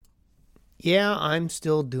Yeah, I'm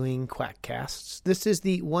still doing Quackcasts. This is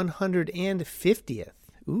the 150th.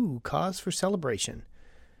 Ooh, cause for celebration.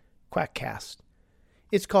 Quackcast.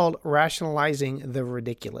 It's called Rationalizing the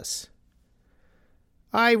Ridiculous.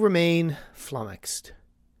 I remain flummoxed.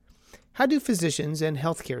 How do physicians and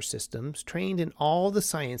healthcare systems trained in all the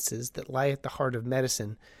sciences that lie at the heart of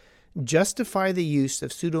medicine justify the use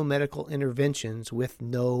of pseudo-medical interventions with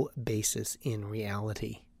no basis in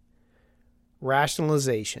reality?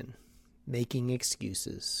 Rationalization. Making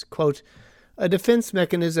excuses. Quote, a defense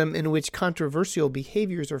mechanism in which controversial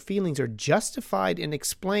behaviors or feelings are justified and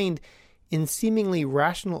explained in seemingly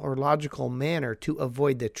rational or logical manner to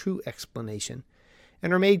avoid the true explanation,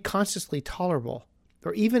 and are made consciously tolerable,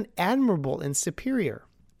 or even admirable and superior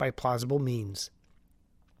by plausible means.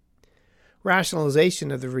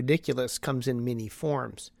 Rationalization of the ridiculous comes in many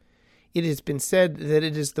forms. It has been said that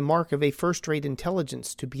it is the mark of a first-rate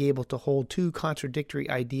intelligence to be able to hold two contradictory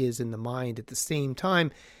ideas in the mind at the same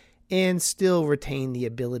time and still retain the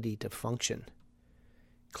ability to function.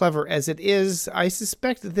 Clever as it is, I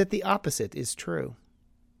suspect that the opposite is true.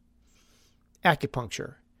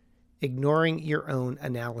 Acupuncture. Ignoring your own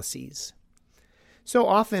analyses. So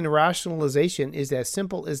often, rationalization is as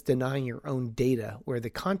simple as denying your own data, where the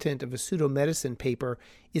content of a pseudo-medicine paper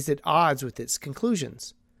is at odds with its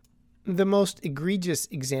conclusions. The most egregious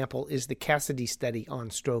example is the Cassidy study on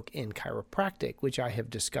stroke and chiropractic, which I have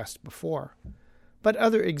discussed before. But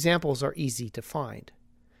other examples are easy to find.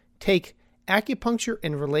 Take acupuncture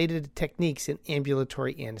and related techniques in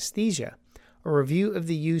ambulatory anesthesia, a review of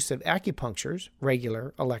the use of acupunctures,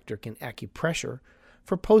 regular, electric, and acupressure,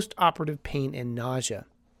 for post-operative pain and nausea.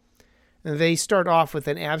 They start off with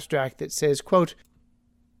an abstract that says, quote,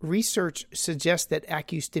 research suggests that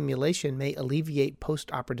acustimulation may alleviate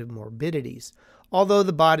post-operative morbidities, although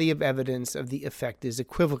the body of evidence of the effect is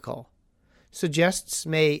equivocal. Suggests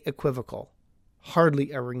may equivocal.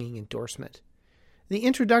 Hardly a ringing endorsement. The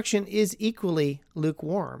introduction is equally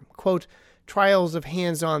lukewarm. Quote, trials of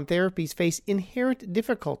hands-on therapies face inherent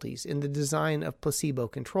difficulties in the design of placebo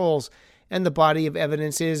controls, and the body of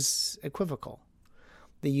evidence is equivocal.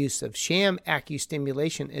 The use of sham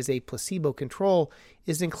acustimulation as a placebo control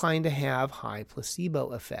is inclined to have high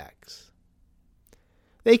placebo effects.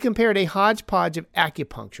 They compared a hodgepodge of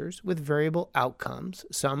acupunctures with variable outcomes,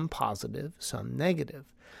 some positive, some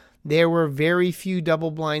negative. There were very few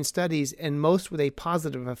double-blind studies, and most with a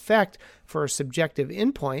positive effect for a subjective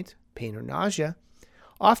endpoint, pain or nausea,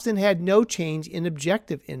 often had no change in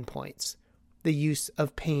objective endpoints, the use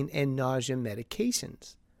of pain and nausea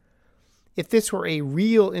medications. If this were a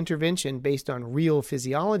real intervention based on real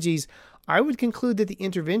physiologies, I would conclude that the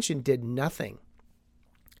intervention did nothing.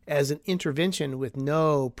 As an intervention with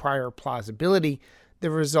no prior plausibility,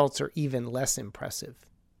 the results are even less impressive.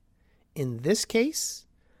 In this case,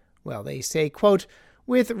 well, they say, quote,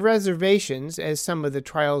 with reservations, as some of the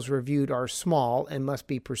trials reviewed are small and must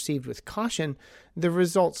be perceived with caution, the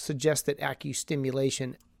results suggest that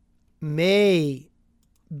acustimulation may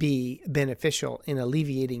be beneficial in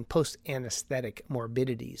alleviating post-anesthetic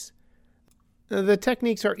morbidities. The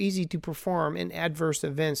techniques are easy to perform in adverse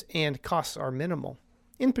events and costs are minimal.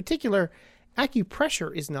 In particular,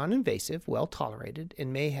 acupressure is non-invasive, well-tolerated,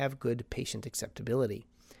 and may have good patient acceptability.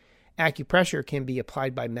 Acupressure can be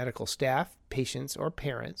applied by medical staff, patients, or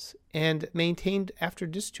parents, and maintained after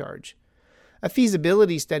discharge. A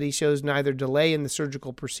feasibility study shows neither delay in the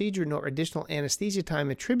surgical procedure nor additional anesthesia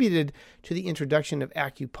time attributed to the introduction of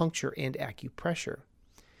acupuncture and acupressure.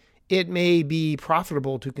 It may be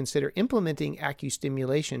profitable to consider implementing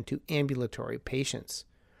acustimulation to ambulatory patients.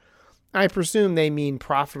 I presume they mean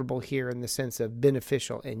profitable here in the sense of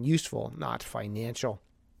beneficial and useful, not financial.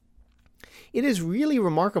 It is really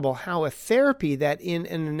remarkable how a therapy that in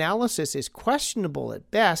an analysis is questionable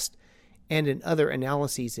at best and in other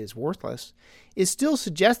analyses is worthless, is still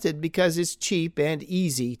suggested because it's cheap and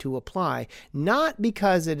easy to apply, not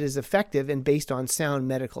because it is effective and based on sound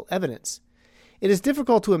medical evidence. It is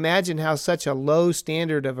difficult to imagine how such a low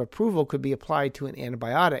standard of approval could be applied to an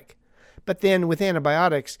antibiotic. But then, with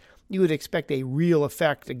antibiotics, you would expect a real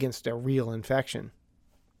effect against a real infection.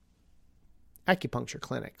 Acupuncture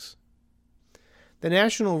clinics. The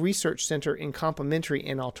National Research Center in Complementary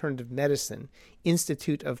and Alternative Medicine,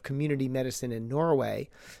 Institute of Community Medicine in Norway,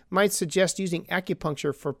 might suggest using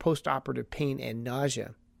acupuncture for postoperative pain and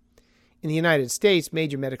nausea. In the United States,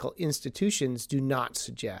 major medical institutions do not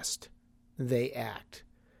suggest. They act.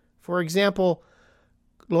 For example,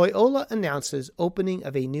 Loyola announces opening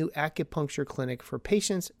of a new acupuncture clinic for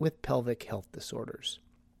patients with pelvic health disorders.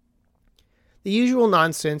 The usual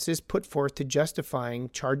nonsense is put forth to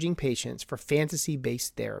justifying charging patients for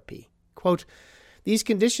fantasy-based therapy. Quote, These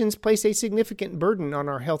conditions place a significant burden on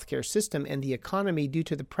our healthcare system and the economy due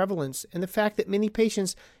to the prevalence and the fact that many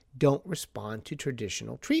patients don't respond to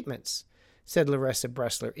traditional treatments, said Larissa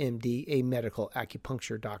Bressler, MD, a medical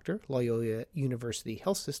acupuncture doctor, Loyola University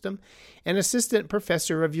Health System, and assistant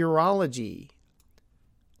professor of urology,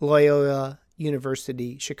 Loyola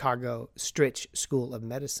University Chicago Stritch School of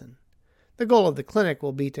Medicine. The goal of the clinic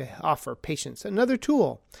will be to offer patients another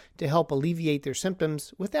tool to help alleviate their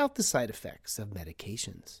symptoms without the side effects of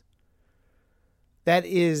medications. That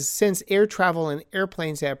is, since air travel and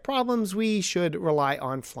airplanes have problems, we should rely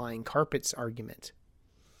on flying carpets argument.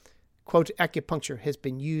 Quote, acupuncture has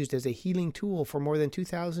been used as a healing tool for more than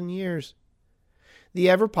 2,000 years. The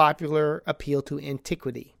ever-popular appeal to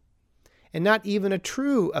antiquity, and not even a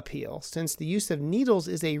true appeal, since the use of needles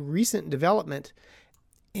is a recent development,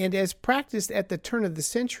 and as practiced at the turn of the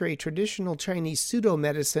century, traditional Chinese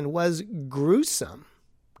pseudo-medicine was gruesome.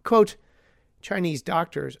 Quote, Chinese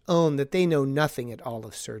doctors own that they know nothing at all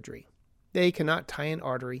of surgery. They cannot tie an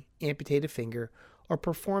artery, amputate a finger, or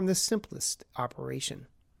perform the simplest operation.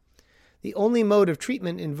 The only mode of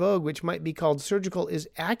treatment in vogue which might be called surgical is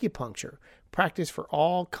acupuncture, practiced for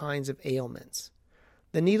all kinds of ailments.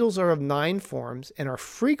 The needles are of 9 forms and are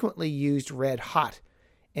frequently used red hot,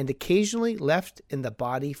 and occasionally left in the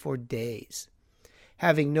body for days.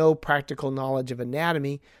 Having no practical knowledge of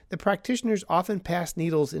anatomy, the practitioners often pass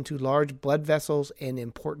needles into large blood vessels and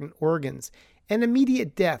important organs, and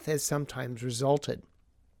immediate death has sometimes resulted.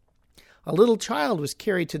 A little child was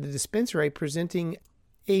carried to the dispensary presenting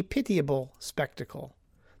a pitiable spectacle.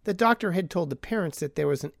 The doctor had told the parents that there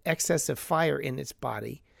was an excess of fire in its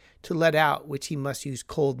body to let out, which he must use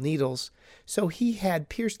cold needles, so he had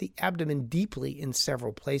pierced the abdomen deeply in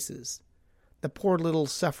several places. The poor little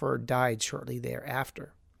sufferer died shortly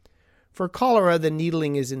thereafter. For cholera, the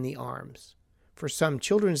needling is in the arms. For some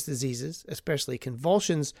children's diseases, especially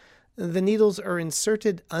convulsions, the needles are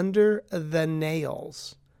inserted under the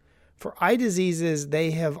nails. For eye diseases,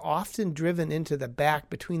 they have often driven into the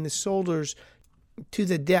back between the shoulders to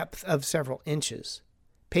the depth of several inches.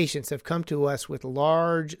 Patients have come to us with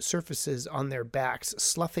large surfaces on their backs,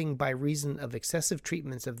 sloughing by reason of excessive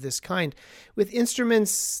treatments of this kind, with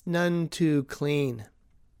instruments none too clean.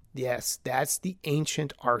 Yes, that's the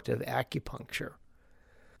ancient art of acupuncture.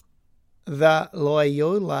 The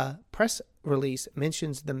Loyola press release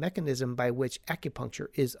mentions the mechanism by which acupuncture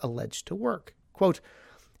is alleged to work. Quote,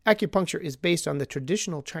 acupuncture is based on the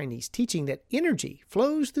traditional Chinese teaching that energy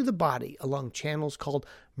flows through the body along channels called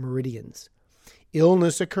meridians.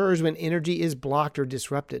 Illness occurs when energy is blocked or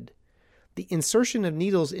disrupted. The insertion of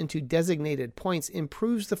needles into designated points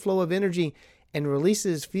improves the flow of energy and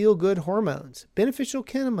releases feel-good hormones, beneficial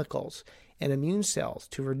chemicals, and immune cells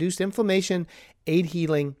to reduce inflammation, aid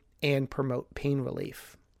healing, and promote pain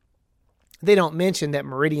relief. They don't mention that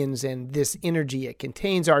meridians and this energy it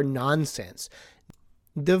contains are nonsense,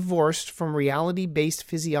 divorced from reality-based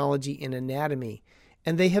physiology and anatomy,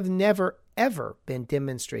 and they have never, ever been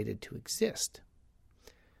demonstrated to exist.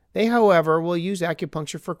 They, however, will use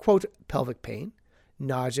acupuncture for, quote, pelvic pain,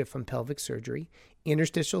 nausea from pelvic surgery,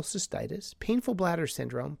 interstitial cystitis, painful bladder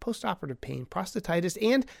syndrome, postoperative pain, prostatitis,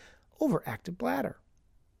 and overactive bladder.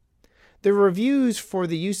 The reviews for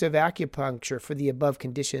the use of acupuncture for the above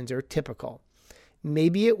conditions are typical.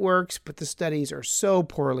 Maybe it works, but the studies are so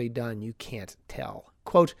poorly done you can't tell.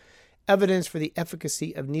 Quote, evidence for the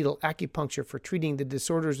efficacy of needle acupuncture for treating the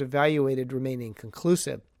disorders evaluated remain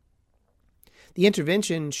inconclusive. The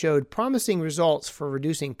intervention showed promising results for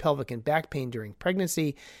reducing pelvic and back pain during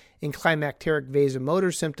pregnancy and climacteric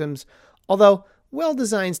vasomotor symptoms, although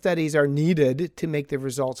well-designed studies are needed to make the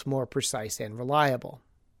results more precise and reliable.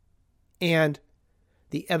 And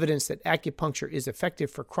the evidence that acupuncture is effective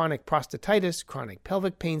for chronic prostatitis, chronic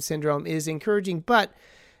pelvic pain syndrome is encouraging, but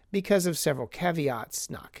because of several caveats,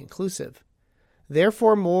 not conclusive.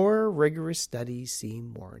 Therefore, more rigorous studies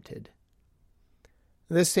seem warranted.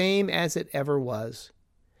 The same as it ever was.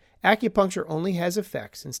 Acupuncture only has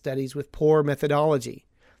effects in studies with poor methodology.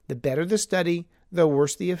 The better the study, the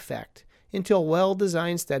worse the effect, until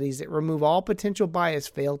well-designed studies that remove all potential bias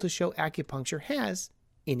fail to show acupuncture has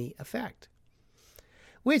any effect.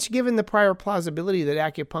 Which, given the prior plausibility that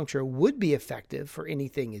acupuncture would be effective for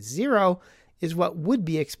anything is zero, is what would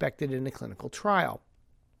be expected in a clinical trial.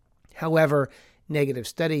 However, negative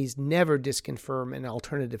studies never disconfirm an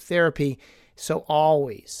alternative therapy, so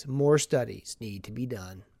always more studies need to be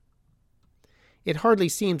done. It hardly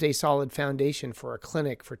seems a solid foundation for a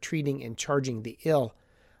clinic for treating and charging the ill.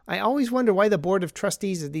 I always wonder why the board of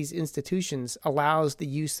trustees of these institutions allows the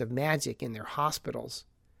use of magic in their hospitals.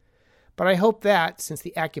 But I hope that, since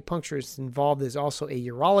the acupuncturist involved is also a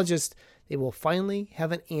urologist, they will finally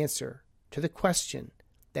have an answer to the question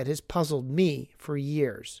that has puzzled me for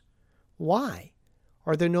years. Why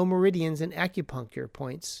are there no meridians and acupuncture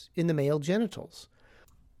points in the male genitals?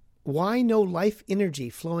 Why no life energy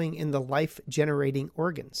flowing in the life-generating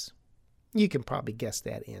organs? You can probably guess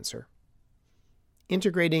that answer.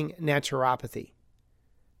 Integrating naturopathy.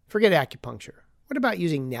 Forget acupuncture. What about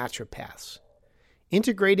using naturopaths?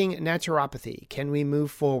 Integrating naturopathy. Can we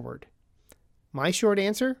move forward? My short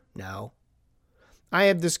answer? No. I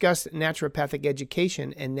have discussed naturopathic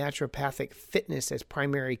education and naturopathic fitness as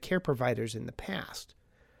primary care providers in the past.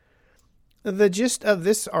 The gist of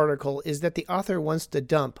this article is that the author wants to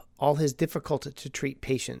dump all his difficult-to-treat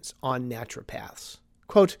patients on naturopaths.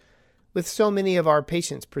 Quote, with so many of our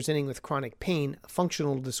patients presenting with chronic pain,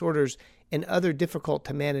 functional disorders, and other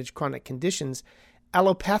difficult-to-manage chronic conditions,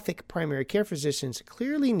 allopathic primary care physicians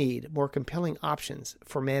clearly need more compelling options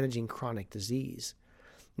for managing chronic disease.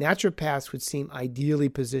 Naturopaths would seem ideally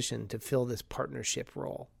positioned to fill this partnership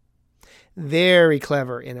role. Very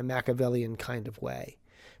clever in a Machiavellian kind of way.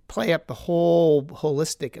 Play up the whole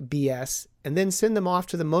holistic BS and then send them off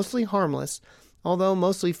to the mostly harmless, although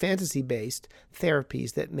mostly fantasy-based,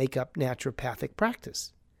 therapies that make up naturopathic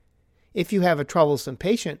practice. If you have a troublesome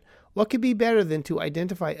patient, what could be better than to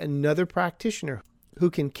identify another practitioner who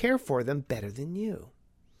can care for them better than you?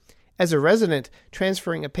 As a resident,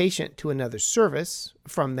 transferring a patient to another service,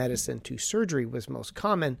 from medicine to surgery was most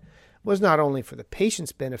common, was not only for the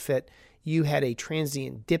patient's benefit, you had a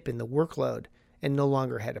transient dip in the workload and no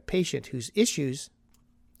longer had a patient whose issues,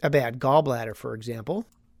 a bad gallbladder for example,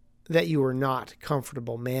 that you were not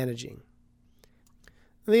comfortable managing.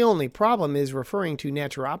 The only problem is referring to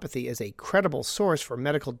naturopathy as a credible source for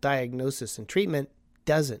medical diagnosis and treatment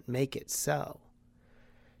doesn't make it so.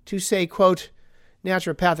 To say, quote,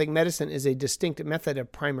 naturopathic medicine is a distinct method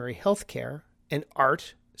of primary health care, an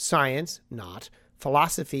art, science, not,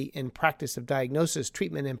 philosophy, and practice of diagnosis,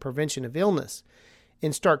 treatment, and prevention of illness,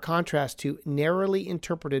 in stark contrast to narrowly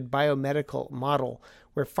interpreted biomedical model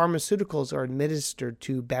where pharmaceuticals are administered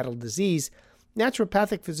to battle disease,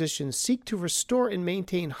 naturopathic physicians seek to restore and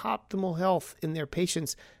maintain optimal health in their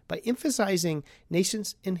patients by emphasizing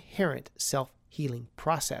nation's inherent self-healing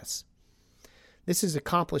process. This is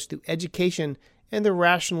accomplished through education and the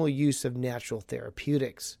rational use of natural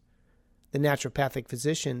therapeutics. The naturopathic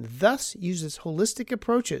physician thus uses holistic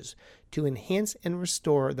approaches to enhance and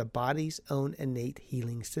restore the body's own innate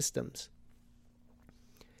healing systems.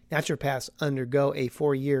 Naturopaths undergo a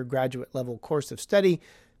 4-year graduate-level course of study,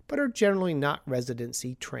 but are generally not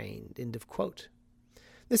residency trained. End of quote.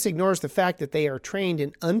 This ignores the fact that they are trained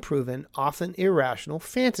in unproven, often irrational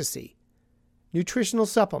fantasy. Nutritional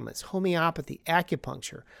supplements, homeopathy,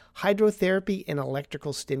 acupuncture, hydrotherapy, and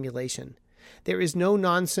electrical stimulation. There is no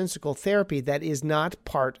nonsensical therapy that is not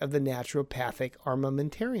part of the naturopathic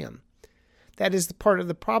armamentarium. That is the part of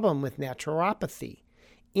the problem with naturopathy.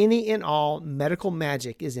 Any and all medical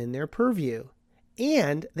magic is in their purview,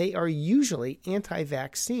 and they are usually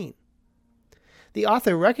anti-vaccine. The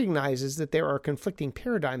author recognizes that there are conflicting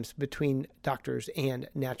paradigms between doctors and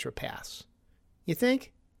naturopaths. You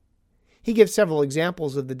think? He gives several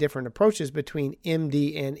examples of the different approaches between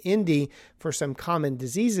MD and ND for some common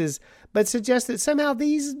diseases, but suggests that somehow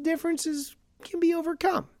these differences can be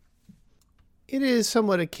overcome. It is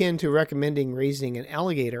somewhat akin to recommending raising an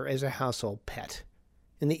alligator as a household pet.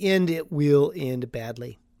 In the end, it will end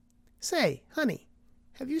badly. Say, honey,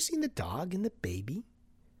 have you seen the dog and the baby?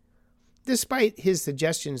 Despite his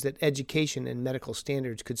suggestions that education and medical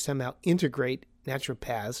standards could somehow integrate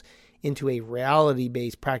naturopaths into a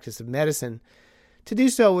reality-based practice of medicine, to do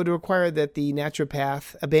so would require that the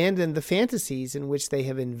naturopath abandon the fantasies in which they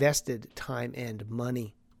have invested time and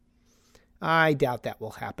money. I doubt that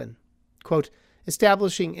will happen. Quote,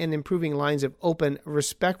 establishing and improving lines of open,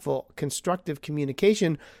 respectful, constructive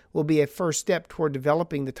communication will be a first step toward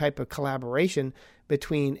developing the type of collaboration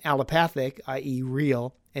between allopathic, i.e.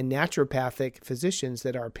 real, and naturopathic physicians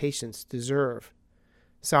that our patients deserve.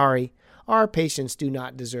 Sorry, our patients do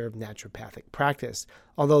not deserve naturopathic practice,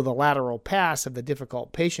 although the lateral pass of the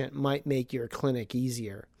difficult patient might make your clinic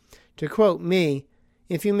easier. To quote me,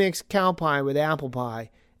 if you mix cow pie with apple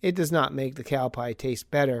pie, it does not make the cow pie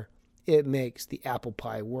taste better. It makes the apple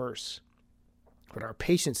pie worse. What our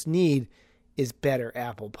patients need is better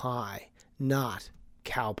apple pie, not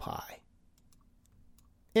cow pie.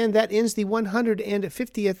 And that ends the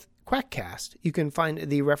 150th Quackcast. You can find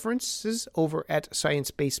the references over at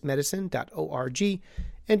sciencebasedmedicine.org.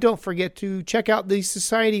 And don't forget to check out the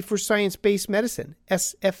Society for Science-Based Medicine,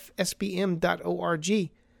 sfsbm.org.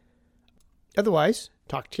 Otherwise,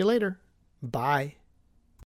 talk to you later. Bye.